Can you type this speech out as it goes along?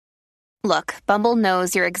Look, Bumble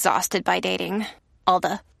knows you're exhausted by dating. All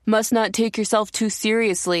the must not take yourself too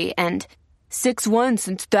seriously and 6'1"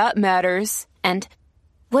 since that matters. And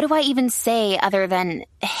what do I even say other than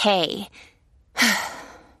hey?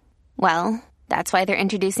 Well, that's why they're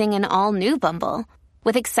introducing an all-new Bumble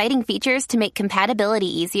with exciting features to make compatibility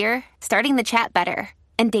easier, starting the chat better,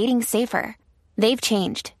 and dating safer. They've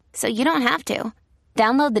changed, so you don't have to.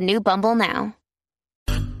 Download the new Bumble now.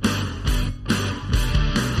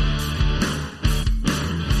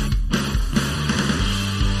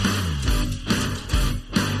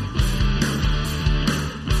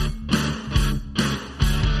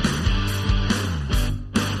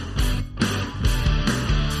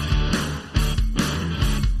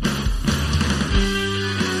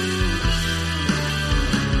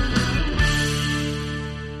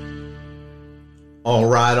 All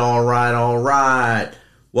right.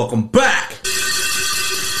 Welcome back.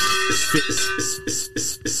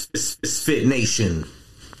 Misfit Nation.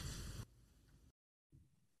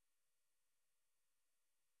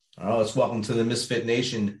 All right, let's welcome to the Misfit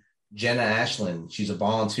Nation, Jenn Ashlyn. She's a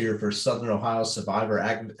volunteer for Southern Ohio Survivor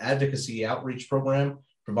Advocacy Outreach Program,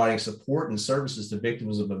 providing support and services to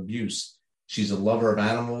victims of abuse. She's a lover of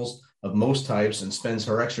animals of most types and spends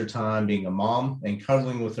her extra time being a mom and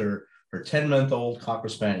cuddling with her 10-month-old Cocker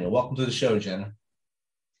Spaniel. Welcome to the show, Jenn.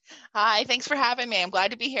 Hi, thanks for having me. I'm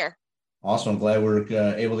glad to be here. Awesome. I'm glad we're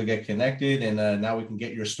able to get connected, and now we can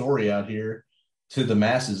get your story out here to the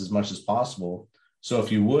masses as much as possible. So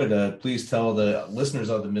if you would, please tell the listeners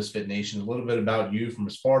of the Misfit Nation a little bit about you from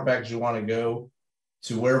as far back as you want to go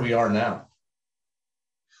to where we are now.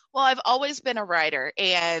 Well, I've always been a writer,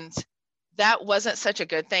 and that wasn't such a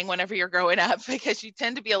good thing whenever you're growing up because you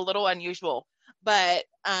tend to be a little unusual. But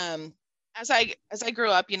as I grew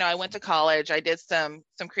up, I went to college. I did some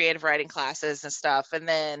creative writing classes and stuff, and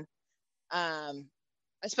then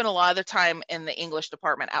I spent a lot of the time in the English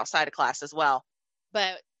department outside of class as well.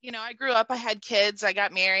 But I grew up. I had kids. I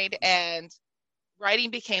got married, and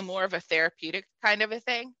writing became more of a therapeutic kind of a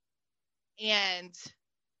thing, and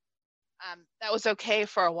that was okay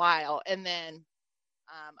for a while. And then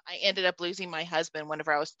I ended up losing my husband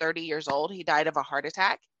whenever I was 30 years old. He died of a heart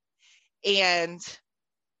attack, and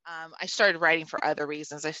I started writing for other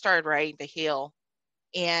reasons. I started writing to heal,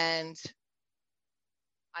 and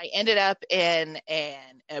I ended up in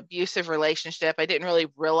an abusive relationship. I didn't really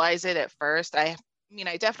realize it at first. I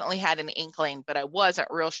definitely had an inkling, but I wasn't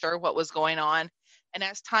real sure what was going on. And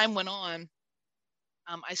as time went on,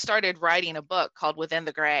 I started writing a book called Within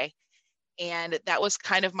the Gray, and that was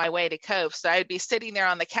kind of my way to cope. So I'd be sitting there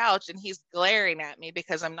on the couch, and he's glaring at me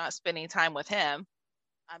because I'm not spending time with him.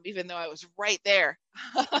 Even though I was right there.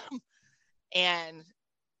 And,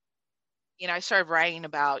 I started writing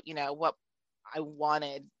about, what I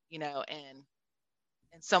wanted, and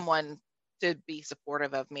someone to be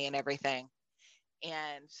supportive of me and everything.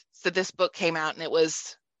 And so this book came out, and it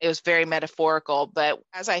was very metaphorical, but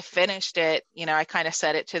as I finished it, I kind of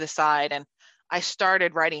set it to the side, and I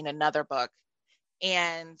started writing another book,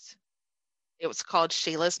 and it was called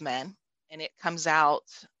Sheila's Men, and it comes out.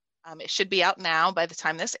 It should be out now by the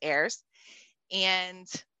time this airs. And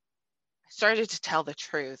I started to tell the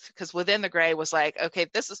truth because Within the Gray was like, okay,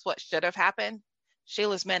 this is what should have happened.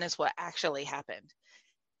 Sheila's Men is what actually happened.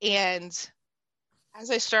 And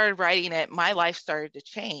as I started writing it, my life started to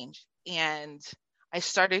change, and I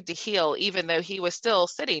started to heal, even though he was still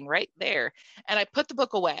sitting right there. And I put the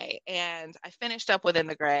book away, and I finished up Within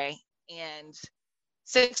the Gray. And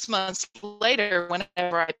 6 months later,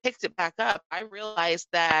 whenever I picked it back up, I realized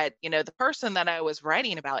that, the person that I was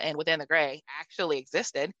writing about in Within the Gray actually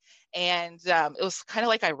existed. And it was kind of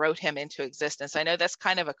like I wrote him into existence. I know that's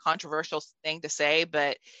kind of a controversial thing to say,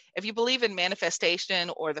 but if you believe in manifestation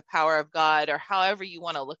or the power of God or however you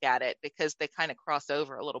want to look at it, because they kind of cross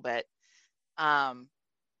over a little bit,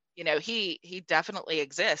 he definitely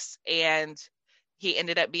exists. And he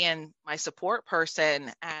ended up being my support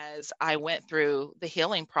person as I went through the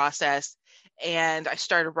healing process, and I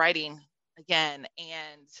started writing again.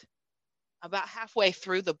 And about halfway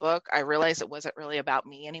through the book, I realized it wasn't really about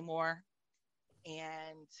me anymore.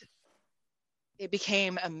 And it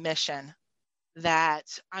became a mission that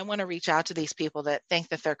I want to reach out to these people that think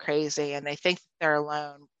that they're crazy and they think that they're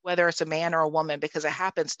alone, whether it's a man or a woman, because it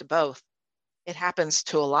happens to both. It happens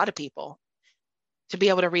to a lot of people. To be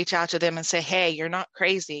able to reach out to them and say, hey, you're not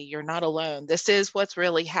crazy. You're not alone. This is what's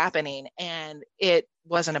really happening. And it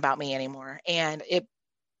wasn't about me anymore. And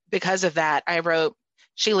because of that, I wrote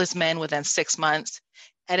Sheila's Men within 6 months,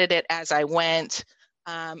 edited it as I went.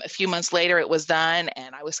 A few months later, it was done,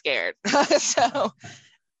 and I was scared. So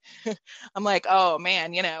I'm like, oh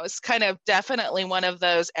man, it's kind of definitely one of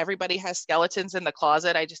those, everybody has skeletons in the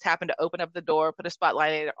closet. I just happened to open up the door, put a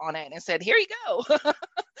spotlight on it, and said, here you go.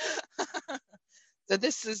 So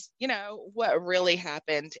this is, what really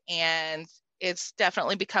happened. And it's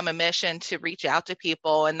definitely become a mission to reach out to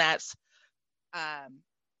people. And that's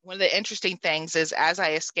one of the interesting things is, as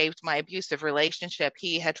I escaped my abusive relationship,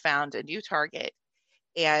 he had found a new target.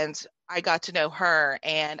 And I got to know her,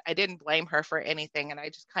 and I didn't blame her for anything. And I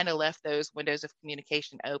just kind of left those windows of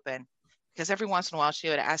communication open, because every once in a while she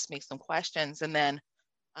would ask me some questions. And then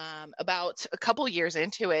about a couple years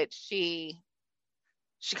into it, she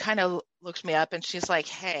kind of looked me up and she's like,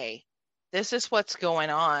 hey, this is what's going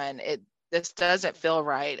on. This doesn't feel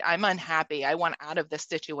right. I'm unhappy. I want out of this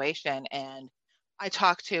situation. And I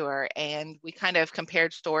talked to her, and we kind of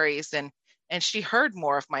compared stories, and she heard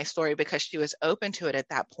more of my story because she was open to it at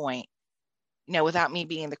that point, without me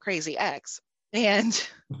being the crazy ex. And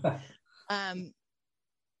and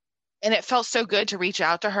it felt so good to reach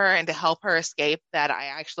out to her and to help her escape, that I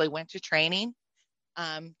actually went to training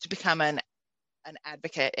to become an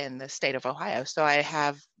advocate in the state of Ohio. So I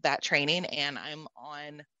have that training, and I'm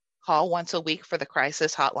on call once a week for the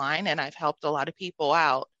crisis hotline. And I've helped a lot of people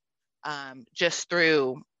out just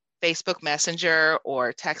through Facebook Messenger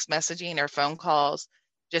or text messaging or phone calls,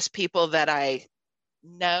 just people that I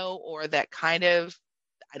know, or that kind of,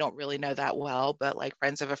 I don't really know that well, but like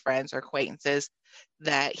friends of a friends or acquaintances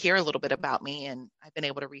that hear a little bit about me, and I've been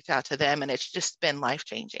able to reach out to them, and it's just been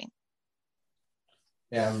life-changing.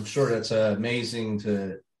 Yeah, I'm sure that's amazing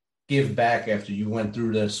to give back after you went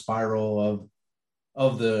through the spiral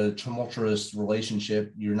of the tumultuous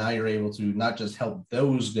relationship. You're able to not just help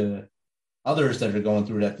those others that are going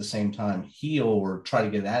through it at the same time heal or try to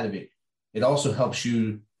get out of it. It also helps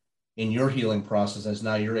you in your healing process, as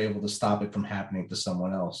now you're able to stop it from happening to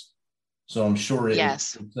someone else. So I'm sure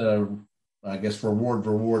Yes. it's I guess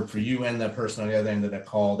reward for you and that person on the other end of that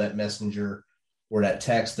call, that messenger, or that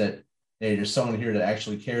text, that hey, there's someone here that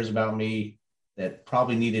actually cares about me, that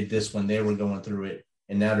probably needed this when they were going through it,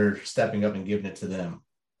 and now they're stepping up and giving it to them.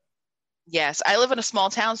 Yes, I live in a small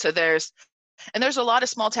town, so there's a lot of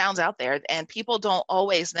small towns out there, and people don't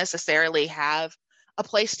always necessarily have a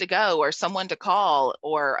place to go or someone to call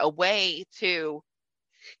or a way to,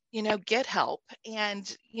 get help.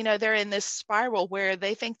 And, they're in this spiral where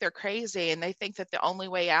they think they're crazy, and they think that the only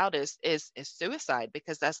way out is suicide,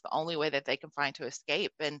 because that's the only way that they can find to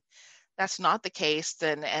escape. And that's not the case.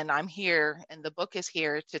 And I'm here, and the book is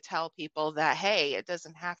here to tell people that, hey, it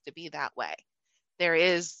doesn't have to be that way. There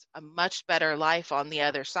is a much better life on the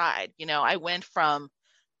other side. I went from,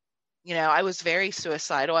 I was very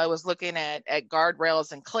suicidal. I was looking at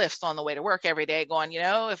guardrails and cliffs on the way to work every day, going,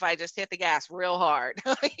 if I just hit the gas real hard,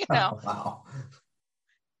 Oh, wow.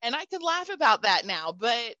 And I can laugh about that now,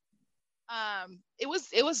 but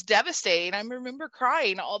it was devastating. I remember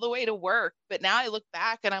crying all the way to work, but now I look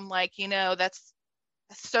back and I'm like, that's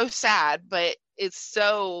so sad, but it's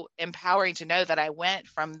so empowering to know that I went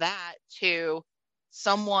from that to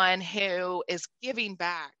someone who is giving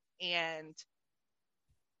back and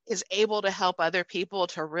is able to help other people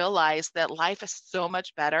to realize that life is so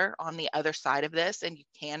much better on the other side of this, and you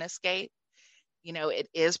can escape. It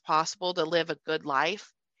is possible to live a good life.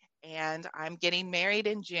 And I'm getting married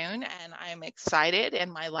in June, and I'm excited,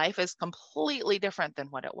 and my life is completely different than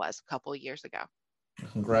what it was a couple of years ago.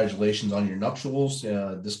 Congratulations on your nuptials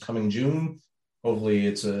this coming June. Hopefully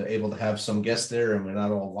it's able to have some guests there, and we're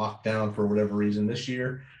not all locked down for whatever reason this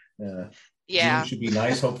year. Yeah. June should be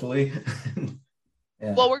nice, hopefully.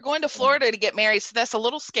 Yeah. Well, we're going to Florida to get married, so that's a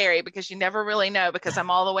little scary, because you never really know, because I'm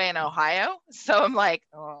all the way in Ohio. So I'm like,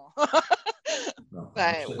 oh. No,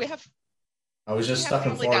 but I was just stuck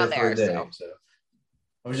in Florida for a day. So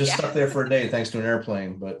I was just stuck there for a day thanks to an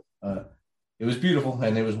airplane, but it was beautiful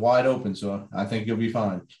and it was wide open. So I think you'll be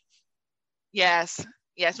fine. Yes.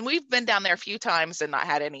 Yes. And we've been down there a few times and not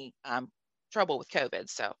had any trouble with COVID.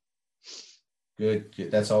 So good.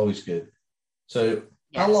 That's always good. So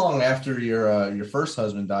how long after your first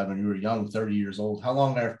husband died, when you were young, 30 years old, how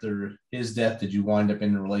long after his death did you wind up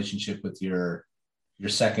in a relationship with your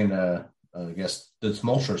second, I guess, the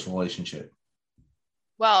tumultuous relationship?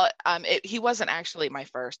 Well, he wasn't actually my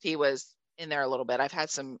first. He was in there a little bit. I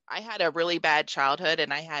had a really bad childhood,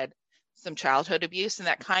 and I had some childhood abuse, and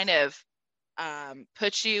that kind of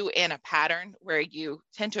puts you in a pattern where you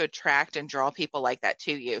tend to attract and draw people like that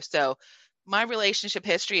to you. So my relationship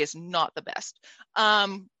history is not the best.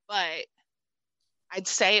 But I'd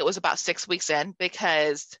say it was about 6 weeks in,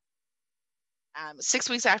 because 6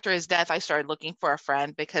 weeks after his death, I started looking for a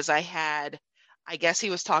friend, because I had I guess he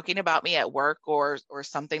was talking about me at work or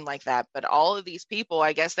something like that. But all of these people,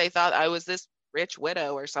 I guess they thought I was this rich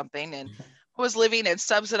widow or something, and was living in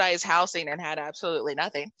subsidized housing and had absolutely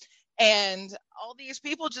nothing. And all these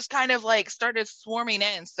people just kind of like started swarming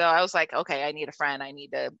in. So I was like, okay, I need a friend. I need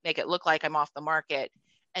to make it look like I'm off the market.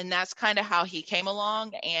 And that's kind of how he came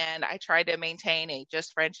along. And I tried to maintain a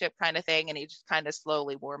just friendship kind of thing. And he just kind of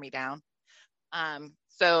slowly wore me down.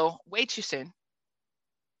 So way too soon.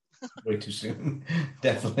 Way too soon.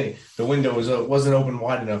 Definitely. The window wasn't open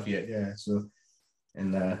wide enough yet. Yeah. So,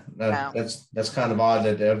 and Wow. that's kind of odd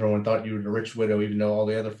that everyone thought you were the rich widow, even though all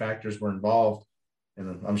the other factors were involved.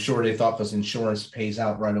 And I'm sure they thought because insurance pays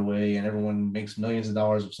out right away and everyone makes millions of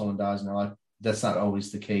dollars if someone dies in their life. That's not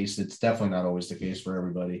always the case. It's definitely not always the case for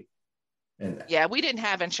everybody. And Yeah, we didn't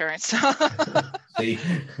have insurance. see,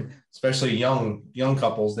 especially young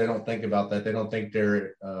couples, they don't think about that. They don't think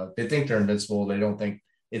they think they're invincible. They don't think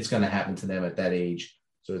it's going to happen to them at that age.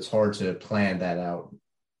 So it's hard to plan that out.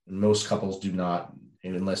 And most couples do not,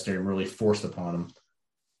 unless they're really forced upon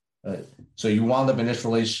them. So you wound up in this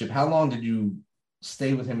relationship. How long did you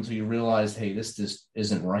stay with him until you realized, hey, this just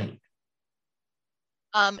isn't right?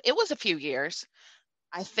 It was a few years.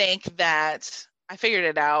 I think that I figured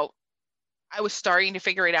it out. I was starting to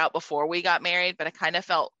figure it out before we got married, but I kind of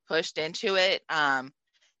felt pushed into it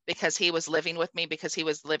because he was living with me, because he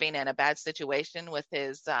was living in a bad situation with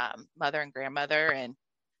his mother and grandmother. And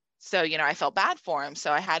so, I felt bad for him.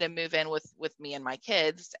 So I had to move in with me and my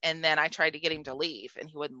kids. And then I tried to get him to leave and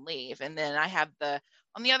he wouldn't leave. And then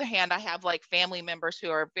on the other hand, I have like family members who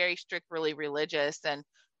are very strict, really religious, and,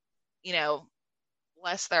 you know,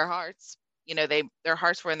 bless their hearts, their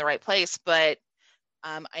hearts were in the right place. But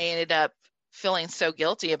I ended up feeling so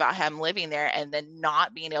guilty about him living there and then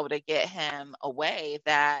not being able to get him away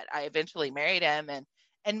that I eventually married him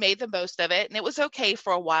and made the most of it. And it was okay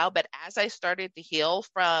for a while, but as I started to heal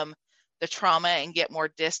from the trauma and get more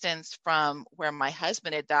distance from where my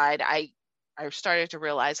husband had died, I started to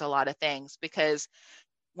realize a lot of things, because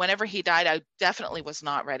whenever he died, I definitely was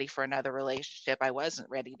not ready for another relationship. I wasn't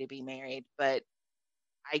ready to be married, but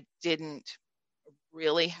I didn't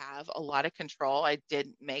really have a lot of control. I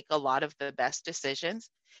didn't make a lot of the best decisions.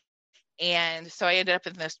 And so I ended up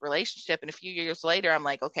in this relationship. And a few years later, I'm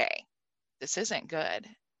like, okay, this isn't good.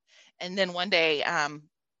 And then one day,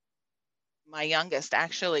 my youngest,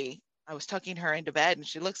 actually, I was tucking her into bed and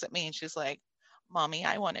she looks at me and she's like, Mommy,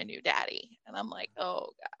 I want a new daddy. And I'm like, oh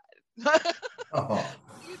God. Oh,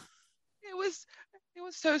 it was it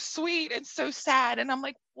was so sweet and so sad. And I'm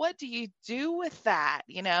like, what do you do with that?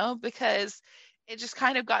 Because it just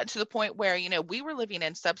kind of got to the point where, we were living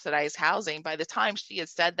in subsidized housing. By the time she had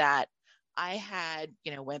said that, I had,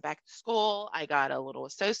 went back to school. I got a little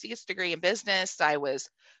associate's degree in business. I was,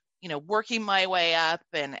 working my way up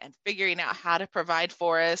and figuring out how to provide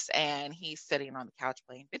for us. And he's sitting on the couch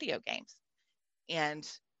playing video games. And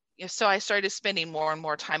so I started spending more and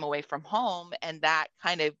more time away from home, and that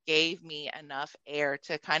kind of gave me enough air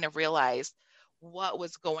to kind of realize what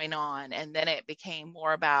was going on. And then it became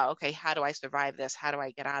more about, okay, how do I survive this? How do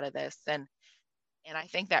I get out of this? And I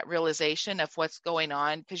think that realization of what's going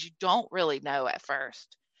on, because you don't really know at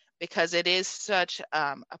first, because it is such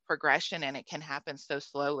a progression and it can happen so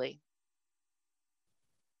slowly.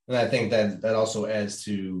 and I think that also adds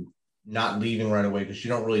to not leaving right away because you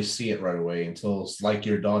don't really see it right away until it's like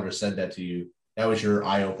your daughter said that to you. That was your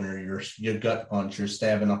eye opener, your gut punch, your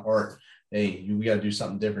stab in the heart. Hey, we got to do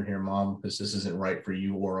something different here, Mom, because this isn't right for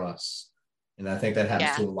you or us. And I think that happens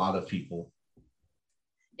Yeah. to a lot of people.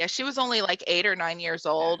 Yeah, she was only like 8 or 9 years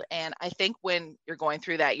old. And I think when you're going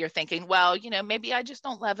through that, you're thinking, well, maybe I just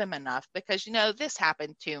don't love him enough because, this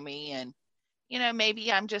happened to me. And, maybe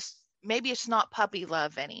it's not puppy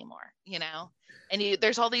love anymore. And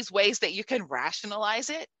there's all these ways that you can rationalize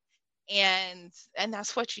it. And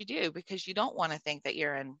that's what you do, because you don't want to think that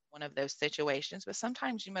you're in one of those situations, but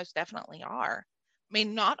sometimes you most definitely are. I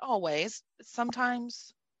mean, not always, but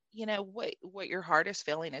sometimes, what your heart is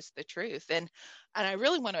feeling is the truth. And I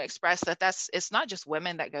really want to express that it's not just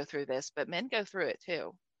women that go through this, but men go through it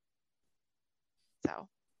too. So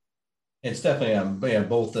It's definitely yeah,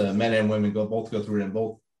 both men and women both go through it and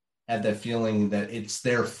both have that feeling that it's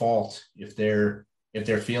their fault if they're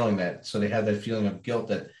feeling that. So they have that feeling of guilt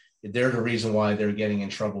that they're the reason why they're getting in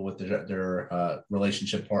trouble with their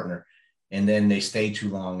relationship partner. And then they stay too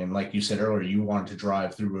long. And like you said earlier, you wanted to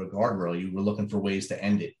drive through a guardrail. You were looking for ways to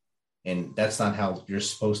end it. And that's not how you're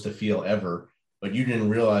supposed to feel ever. But you didn't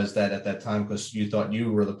realize that at that time because you thought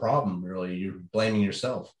you were the problem, really. You're blaming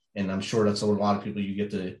yourself. And I'm sure that's a lot of people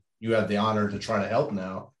you have the honor to try to help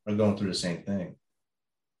now are going through the same thing.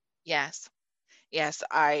 yes, yes,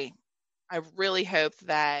 I I really hope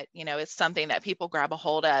that, it's something that people grab a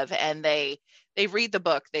hold of, and they read the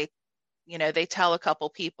book. They tell a couple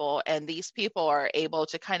people, and these people are able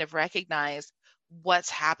to kind of recognize what's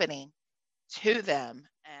happening to them,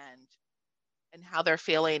 and how they're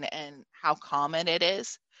feeling and how common it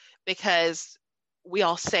is, because we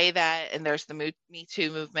all say that, and there's the Me Too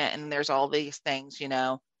movement, and there's all these things,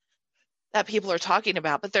 that people are talking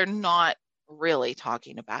about, but they're not really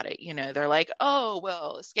talking about it. They're like, oh,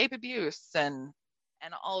 well, escape abuse and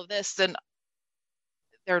all of this, and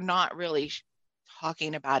they're not really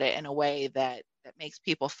talking about it in a way that makes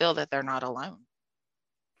people feel that they're not alone.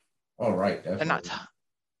 All right, They're not.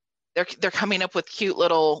 definitely. They're coming up with cute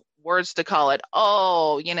little words to call it.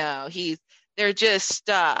 Oh, they're just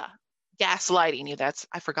gaslighting you.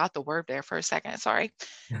 I forgot the word there for a second. Sorry.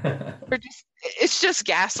 It's just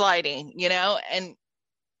gaslighting, and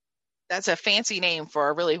that's a fancy name for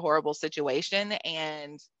a really horrible situation.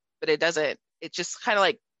 But it's just kind of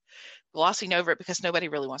like glossing over it because nobody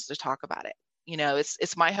really wants to talk about it.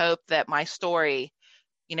 It's my hope that my story,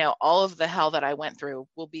 all of the hell that I went through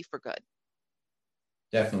will be for good.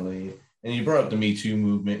 Definitely. And you brought up the Me Too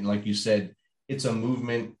movement. And like you said, it's a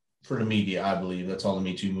movement for the media, I believe. That's all the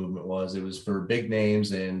Me Too movement was. It was for big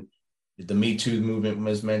names, and the Me Too movement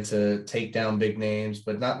was meant to take down big names,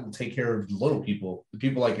 but not take care of little people, the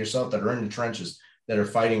people like yourself that are in the trenches, that are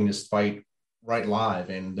fighting this fight right live,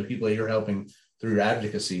 and the people that you're helping through your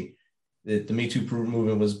advocacy. The Me Too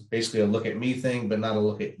movement was basically a look at me thing, but not a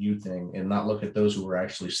look at you thing, and not look at those who were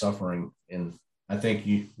actually suffering. And I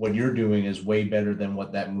think what you're doing is way better than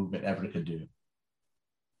what that movement ever could do.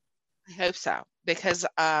 I hope so, because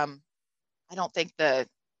I don't think the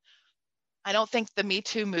Me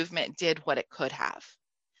Too movement did what it could have.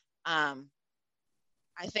 I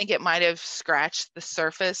think it might have scratched the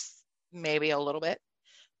surface maybe a little bit,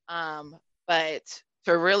 but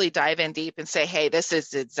to really dive in deep and say, hey, this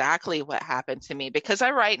is exactly what happened to me, because I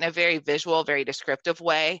write in a very visual, very descriptive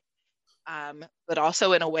way, but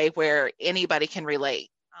also in a way where anybody can relate.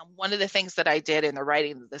 One of the things that I did in the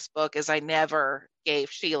writing of this book is I never gave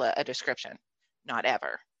Sheila a description, not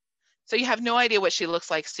ever. So you have no idea what she looks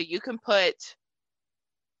like. So you can put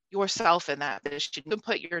yourself in that position. You can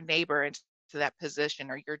put your neighbor into that position,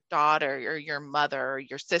 or your daughter, or your mother, or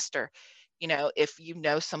your sister. If you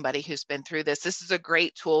know somebody who's been through this is a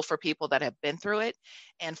great tool for people that have been through it,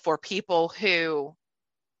 and for people who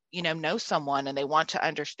know someone and they want to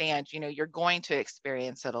understand, you're going to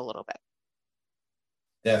experience it a little bit.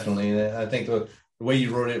 Definitely. And I think the way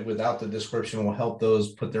you wrote it without the description will help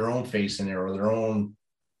those put their own face in there, or their own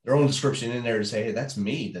description in there to say, hey, that's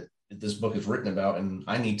me that this book is written about, and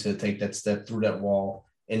I need to take that step through that wall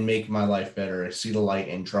and make my life better, see the light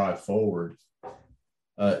and drive forward.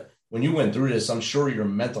 When you went through this, I'm sure your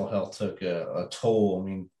mental health took a toll. I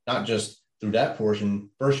mean, not just through that portion.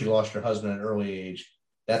 First, you lost your husband at an early age.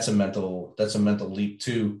 That's a mental leap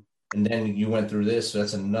too. And then you went through this. So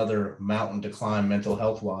that's another mountain to climb mental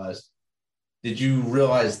health wise. Did you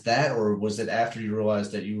realize that, or was it after you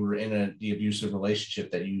realized that you were in the abusive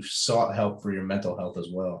relationship that you sought help for your mental health as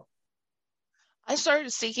well? I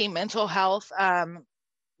started seeking mental health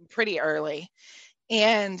pretty early.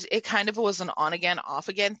 And it kind of was an on again, off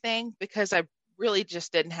again thing, because I really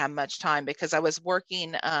just didn't have much time, because I was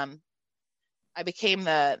working. I became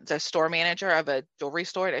the store manager of a jewelry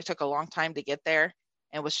store. It took a long time to get there,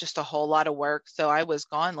 and it was just a whole lot of work. So I was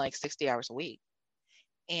gone like 60 hours a week.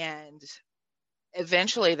 And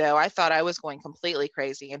eventually, though, I thought I was going completely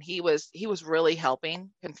crazy. And he was really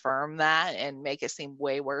helping confirm that and make it seem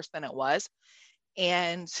way worse than it was.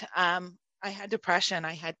 And I had depression.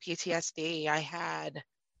 I had PTSD.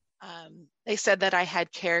 They said that I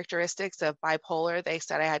had characteristics of bipolar. They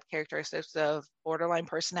said I had characteristics of borderline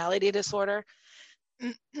personality disorder.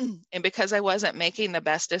 And because I wasn't making the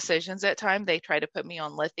best decisions at time, they tried to put me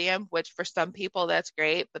on lithium, which for some people that's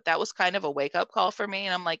great, but that was kind of a wake up call for me.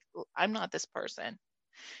 And I'm like, I'm not this person.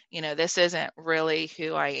 This isn't really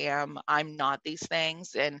who I am. I'm not these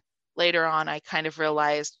things. And later on, I kind of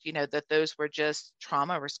realized, that those were just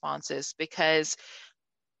trauma responses, because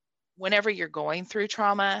whenever you're going through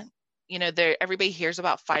trauma, everybody hears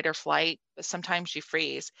about fight or flight, but sometimes you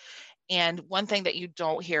freeze. And one thing that you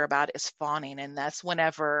don't hear about is fawning. And that's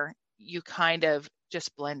whenever you kind of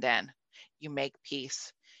just blend in, you make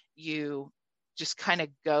peace, you just kind of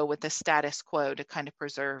go with the status quo to kind of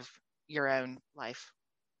preserve your own life.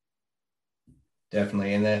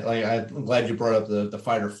 Definitely. And that, I'm glad you brought up the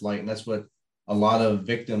fight or flight. And that's what a lot of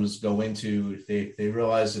victims go into. They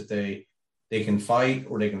realize that they can fight,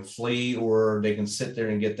 or they can flee, or they can sit there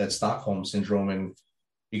and get that Stockholm syndrome and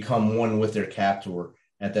become one with their captor.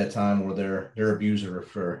 at that time, or their abuser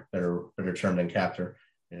for better term than captor.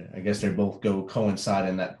 Yeah, I guess they both go coincide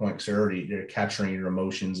in that point. So they're capturing your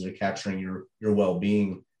emotions, they're capturing your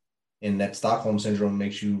well-being, and that Stockholm syndrome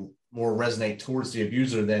makes you more resonate towards the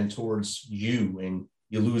abuser than towards you, and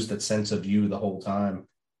you lose that sense of you the whole time.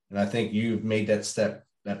 And I think you've made that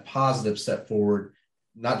positive step forward,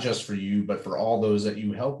 not just for you, but for all those that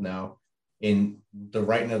you help now in the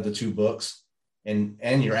writing of the two books and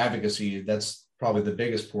your advocacy. That's probably the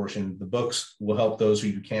biggest portion. The books will help those who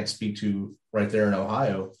you can't speak to right there in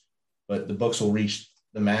Ohio, but the books will reach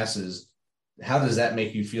the masses. How does that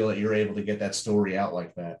make you feel that you're able to get that story out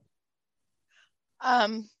like that?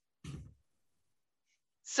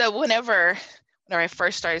 So whenever I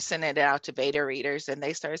first started sending it out to beta readers and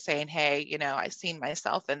they started saying, hey, I've seen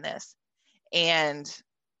myself in this. And,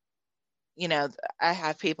 I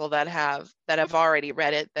have people that have already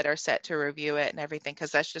read it, that are set to review it and everything, because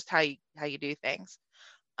that's just how you do things.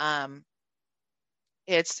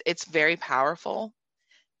 It's very powerful,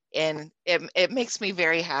 and it makes me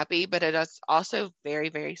very happy, but it is also very,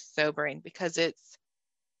 very sobering, because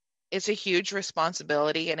it's a huge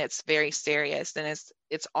responsibility, and it's very serious, and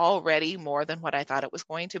it's already more than what I thought it was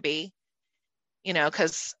going to be,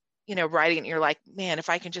 because, writing, you're like, man, if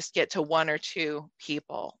I can just get to one or two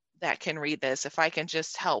people that can read this, if I can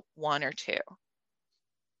just help one or two.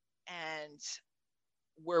 And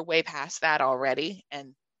we're way past that already.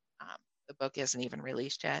 And the book isn't even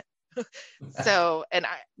released yet. So, and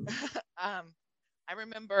I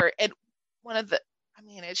remember, and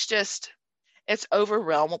it's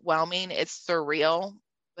overwhelming. It's surreal,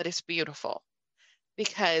 but it's beautiful,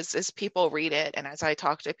 because as people read it, and as I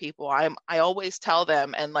talk to people, I always tell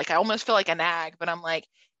them, and like, I almost feel like a nag, but I'm like,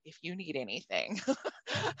 if you need anything,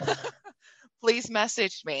 please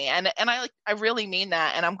message me. And I really mean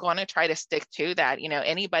that. And I'm going to try to stick to that.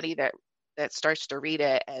 Anybody that starts to read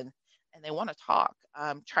it and they want to talk,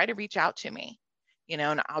 try to reach out to me,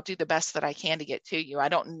 and I'll do the best that I can to get to you. I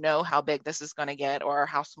don't know how big this is going to get or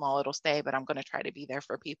how small it'll stay, but I'm going to try to be there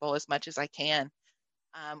for people as much as I can,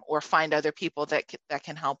 or find other people that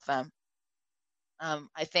can help them.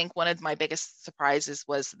 I think one of my biggest surprises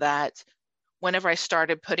was that whenever I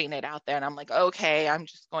started putting it out there, and I'm like, okay, I'm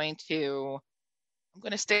going to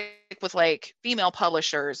stick with like female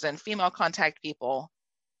publishers and female contact people.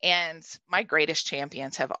 And my greatest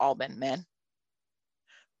champions have all been men,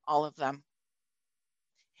 all of them.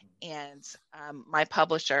 And my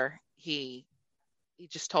publisher, he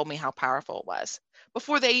just told me how powerful it was.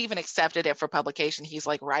 Before they even accepted it for publication, he's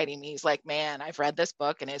like writing me. He's like, man, I've read this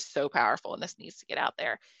book and it's so powerful and this needs to get out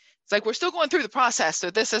there. It's like, we're still going through the process,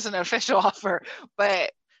 so this isn't an official offer,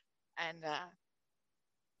 but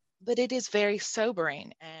it is very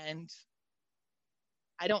sobering, and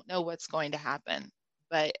I don't know what's going to happen,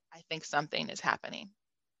 but I think something is happening.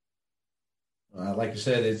 Like you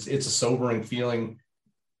said, it's a sobering feeling.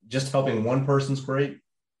 Just helping one person's great.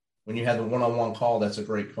 When you have the one-on-one call, that's a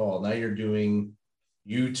great call. Now you're doing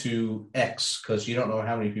you to X, because you don't know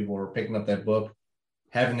how many people are picking up that book,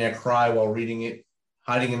 having their cry while reading it,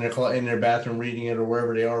 hiding in their bathroom reading it, or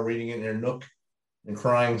wherever they are reading it in their nook and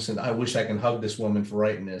crying, saying, I wish I can hug this woman for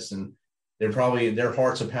writing this. And their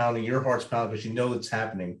hearts are pounding, your heart's pounding, because you know it's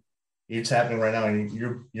happening. It's happening right now, and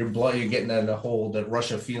you're getting that rush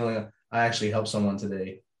of feeling, I actually helped someone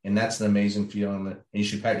today. And that's an amazing feeling. And you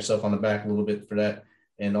should pat yourself on the back a little bit for that.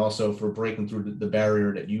 And also for breaking through the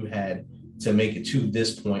barrier that you had to make it to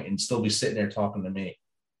this point and still be sitting there talking to me.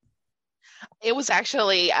 It was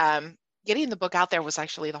actually, getting the book out there was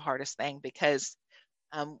actually the hardest thing, because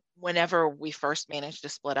whenever we first managed to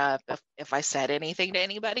split up, if I said anything to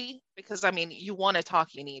anybody, because you want to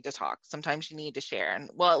talk, you need to talk. Sometimes you need to share.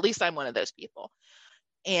 And well, at least I'm one of those people.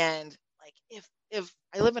 And like, if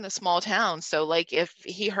I live in a small town, so like if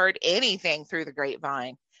he heard anything through the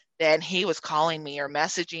grapevine, then he was calling me or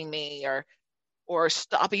messaging me or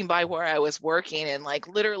stopping by where I was working and like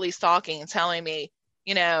literally stalking and telling me,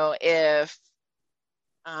 if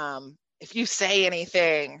you say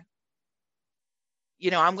anything,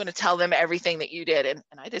 I'm going to tell them everything that you did. And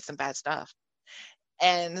I did some bad stuff.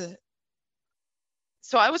 And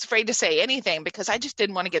so I was afraid to say anything, because I just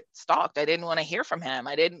didn't want to get stalked. I didn't want to hear from him.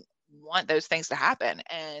 I didn't want those things to happen.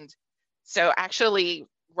 And so actually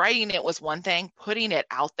writing it was one thing, putting it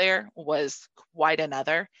out there was quite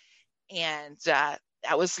another. And that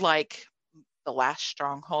was like the last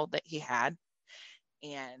stronghold that he had.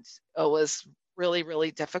 And it was really,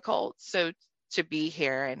 really difficult. So to be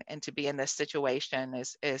here and to be in this situation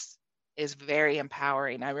is very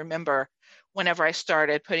empowering. I remember whenever I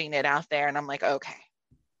started putting it out there, and I'm like, okay,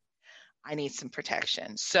 I need some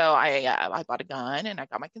protection. So I bought a gun and I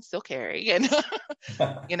got my concealed carry, and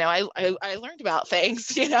I learned about things,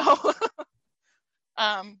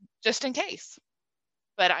 just in case.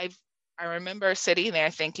 But I remember sitting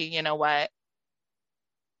there thinking, you know what?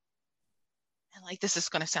 And like, this is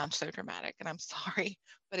going to sound so dramatic, and I'm sorry,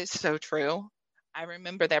 but it's so true. I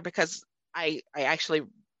remember there because I actually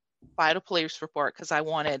filed a police report because I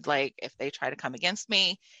wanted, like, if they try to come against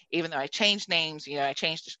me, even though I changed names, I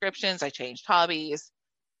changed descriptions, I changed hobbies,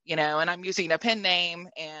 and I'm using a pen name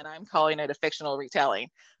and I'm calling it a fictional retelling.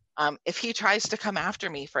 If he tries to come after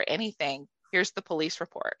me for anything, here's the police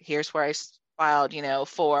report. Here's where I filed,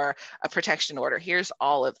 for a protection order. Here's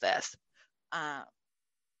all of this.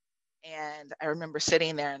 And I remember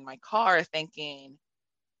sitting there in my car thinking,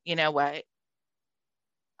 you know what?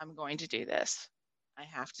 I'm going to do this. I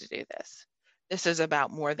have to do this. This is about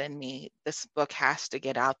more than me. This book has to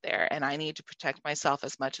get out there, and I need to protect myself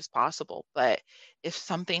as much as possible. But if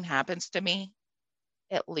something happens to me,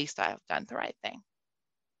 at least I have done the right thing.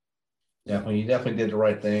 Definitely. You definitely did the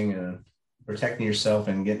right thing. Protecting yourself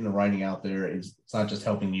and getting the writing out there it's not just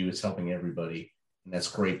helping you, it's helping everybody. And that's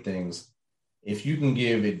great things. If you can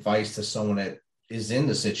give advice to someone that is in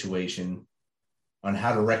the situation on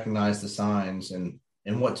how to recognize the signs and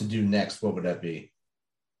what to do next, what would that be?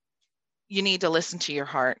 You need to listen to your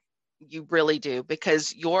heart. You really do,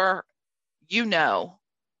 because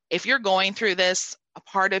if you're going through this, a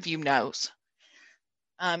part of you knows.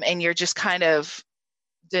 And you're just kind of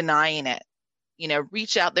denying it.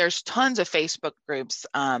 Reach out. There's tons of Facebook groups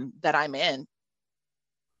that I'm in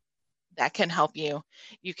that can help you.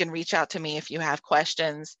 You can reach out to me if you have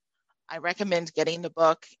questions. I recommend getting the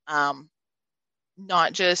book,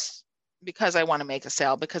 not just because I want to make a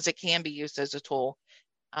sale, because it can be used as a tool.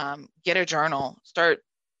 Get a journal, start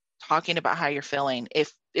talking about how you're feeling.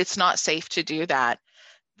 If it's not safe to do that,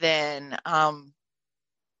 then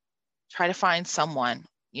try to find someone,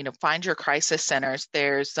 find your crisis centers.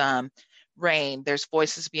 There's RAIN, there's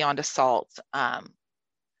Voices Beyond Assault.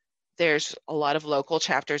 There's a lot of local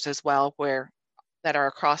chapters as well that are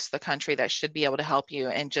across the country that should be able to help you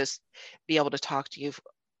and just be able to talk to you,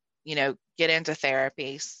 get into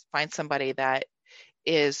therapy, find somebody that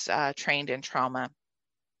is trained in trauma.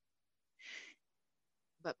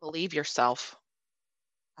 But believe yourself.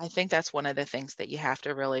 I think that's one of the things that you have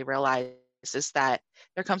to really realize is that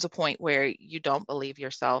there comes a point where you don't believe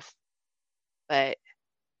yourself. But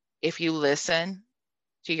if you listen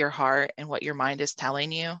to your heart and what your mind is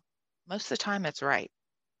telling you, most of the time it's right.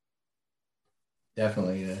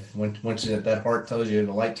 Definitely. Once that heart tells you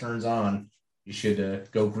the light turns on, you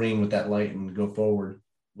should go green with that light and go forward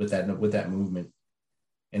with that movement.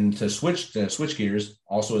 And to switch gears,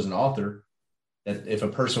 also as an author, that if a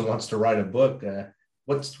person wants to write a book,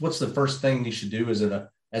 what's the first thing you should do as an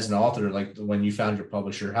author? Like when you found your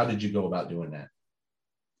publisher, how did you go about doing that?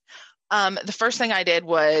 The first thing I did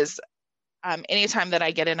was anytime that I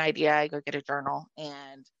get an idea, I go get a journal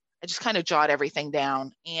and I just kind of jot everything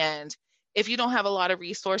down. And if you don't have a lot of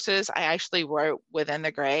resources, I actually wrote Within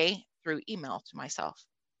the Gray through email to myself.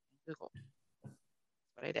 Google. That's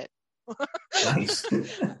what I did. Nice. I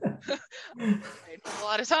had a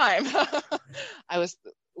lot of time.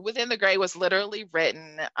 Within the Gray was literally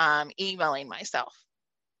written emailing myself.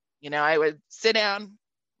 I would sit down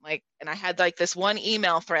and I had this one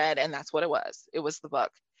email thread, and that's what it was. It was the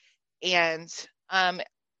book. And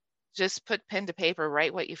just put pen to paper,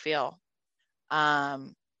 write what you feel.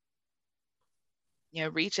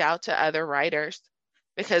 Reach out to other writers,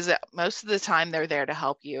 because most of the time they're there to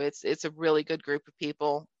help you. It's a really good group of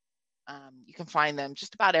people. You can find them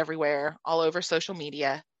just about everywhere, all over social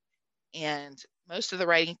media. And most of the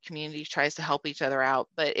writing community tries to help each other out.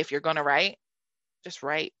 But if you're going to write, just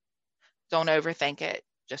write. Don't overthink it.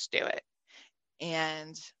 Just do it.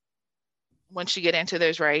 And once you get into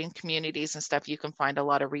those writing communities and stuff, you can find a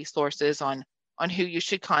lot of resources on who you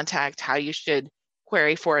should contact, how you should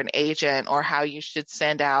query for an agent, or how you should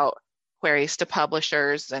send out queries to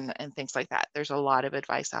publishers and things like that. There's a lot of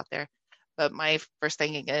advice out there. But my first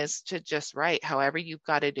thing is to just write however you've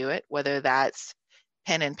got to do it, whether that's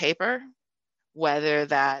pen and paper, whether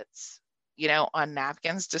that's, on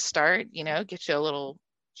napkins to start, get you a little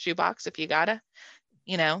shoebox if you gotta,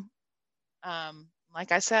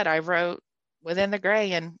 like I said, I wrote Within the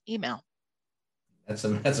Gray in email. That's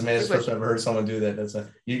amazing. That's the first time I've ever heard someone do that.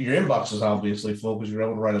 Your inbox was obviously full because you're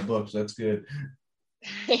able to write a book, so that's good.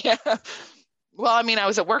 Yeah. Well, I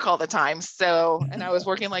was at work all the time. And I was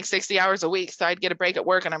working 60 hours a week. So I'd get a break at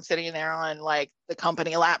work and I'm sitting there on the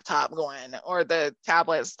company laptop going, or the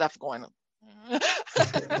tablet stuff going.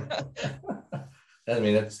 I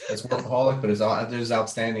mean, that's workaholic, but it's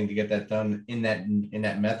outstanding to get that done in that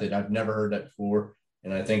method. I've never heard that before,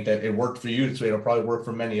 and I think that it worked for you, so it'll probably work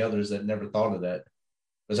for many others that never thought of that.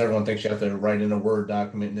 Because everyone thinks you have to write in a Word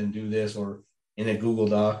document and then do this, or in a Google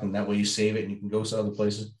Doc, and that way you save it and you can go to other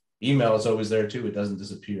places. Email is always there too; it doesn't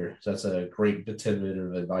disappear. So that's a great tidbit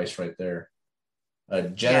of advice right there.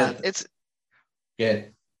 Jenna, it's.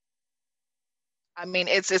 Good. I mean,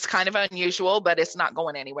 it's kind of unusual, but it's not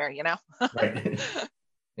going anywhere, Right.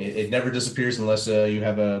 It never disappears unless you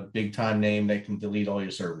have a big time name that can delete all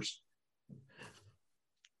your servers.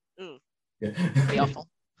 Ooh, yeah. That'd be awful.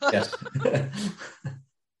 Yes.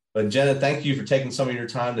 But Jenna, thank you for taking some of your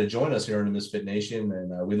time to join us here in the Misfit Nation,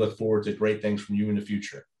 and we look forward to great things from you in the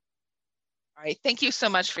future. All right. Thank you so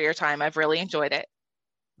much for your time. I've really enjoyed it.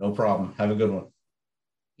 No problem. Have a good one.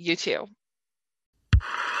 You too.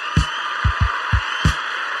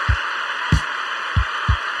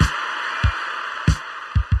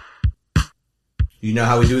 You know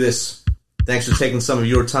how we do this. Thanks for taking some of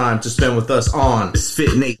your time to spend with us on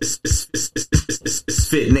Misfit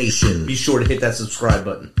Nation. Be sure to hit that subscribe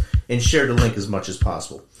button and share the link as much as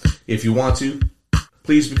possible. If you want to,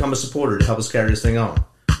 please become a supporter to help us carry this thing on.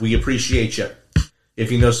 We appreciate you.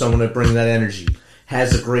 If you know someone that brings that energy,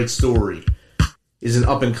 has a great story, is an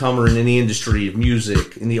up-and-comer in the industry of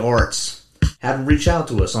music, in the arts, have them reach out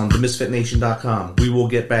to us on themisfitnation.com. We will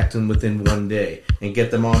get back to them within one day and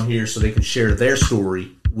get them on here so they can share their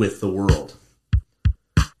story with the world.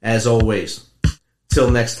 As always,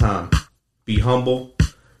 till next time, be humble,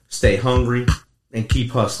 stay hungry, and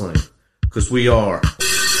keep hustling. Because we are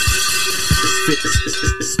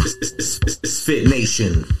Fit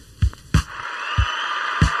Nation.